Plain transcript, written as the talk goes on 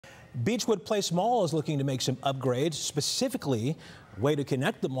Beachwood Place Mall is looking to make some upgrades, specifically a way to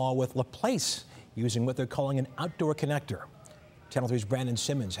connect the mall with La Place using what they're calling an outdoor connector. Channel 3's Brandon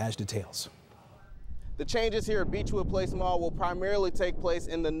Simmons has details. The changes here at Beachwood Place Mall will primarily take place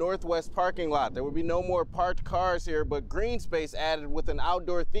in the northwest parking lot. There will be no more parked cars here, but green space added with an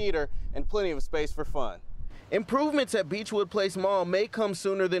outdoor theater and plenty of space for fun. Improvements at Beachwood Place Mall may come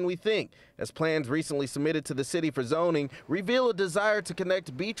sooner than we think, as plans recently submitted to the city for zoning reveal a desire to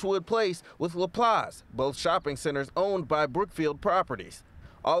connect Beachwood Place with La Place, both shopping centers owned by Brookfield Properties.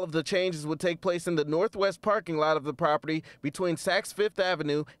 All of the changes would take place in the northwest parking lot of the property between Saks Fifth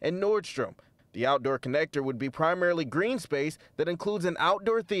Avenue and Nordstrom. The outdoor connector would be primarily green space that includes an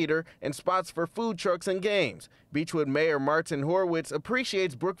outdoor theater and spots for food trucks and games. Beachwood Mayor Martin Horowitz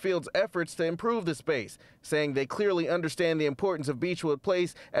appreciates Brookfield's efforts to improve the space, saying they clearly understand the importance of Beachwood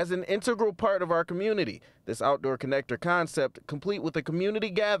Place as an integral part of our community. This outdoor connector concept, complete with a community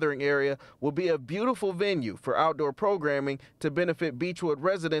gathering area, will be a beautiful venue for outdoor programming to benefit Beachwood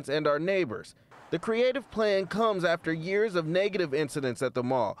residents and our neighbors. The creative plan comes after years of negative incidents at the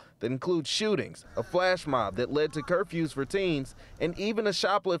mall that include shootings, a flash mob that led to curfews for teens, and even a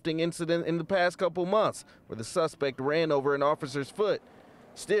shoplifting incident in the past couple months where the suspect ran over an officer's foot.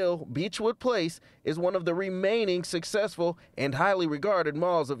 Still, Beachwood Place is one of the remaining successful and highly regarded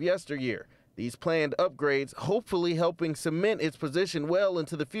malls of yesteryear. These planned upgrades hopefully helping cement its position well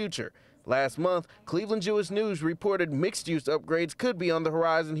into the future. Last month, Cleveland Jewish News reported mixed-use upgrades could be on the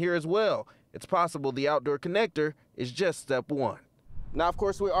horizon here as well. It's possible the outdoor connector is just step one. Now, of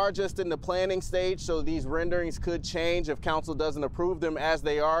course, we are just in the planning stage, so these renderings could change if council doesn't approve them as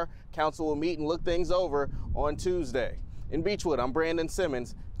they are. Council will meet and look things over on Tuesday. In Beachwood, I'm Brandon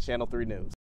Simmons, Channel 3 News.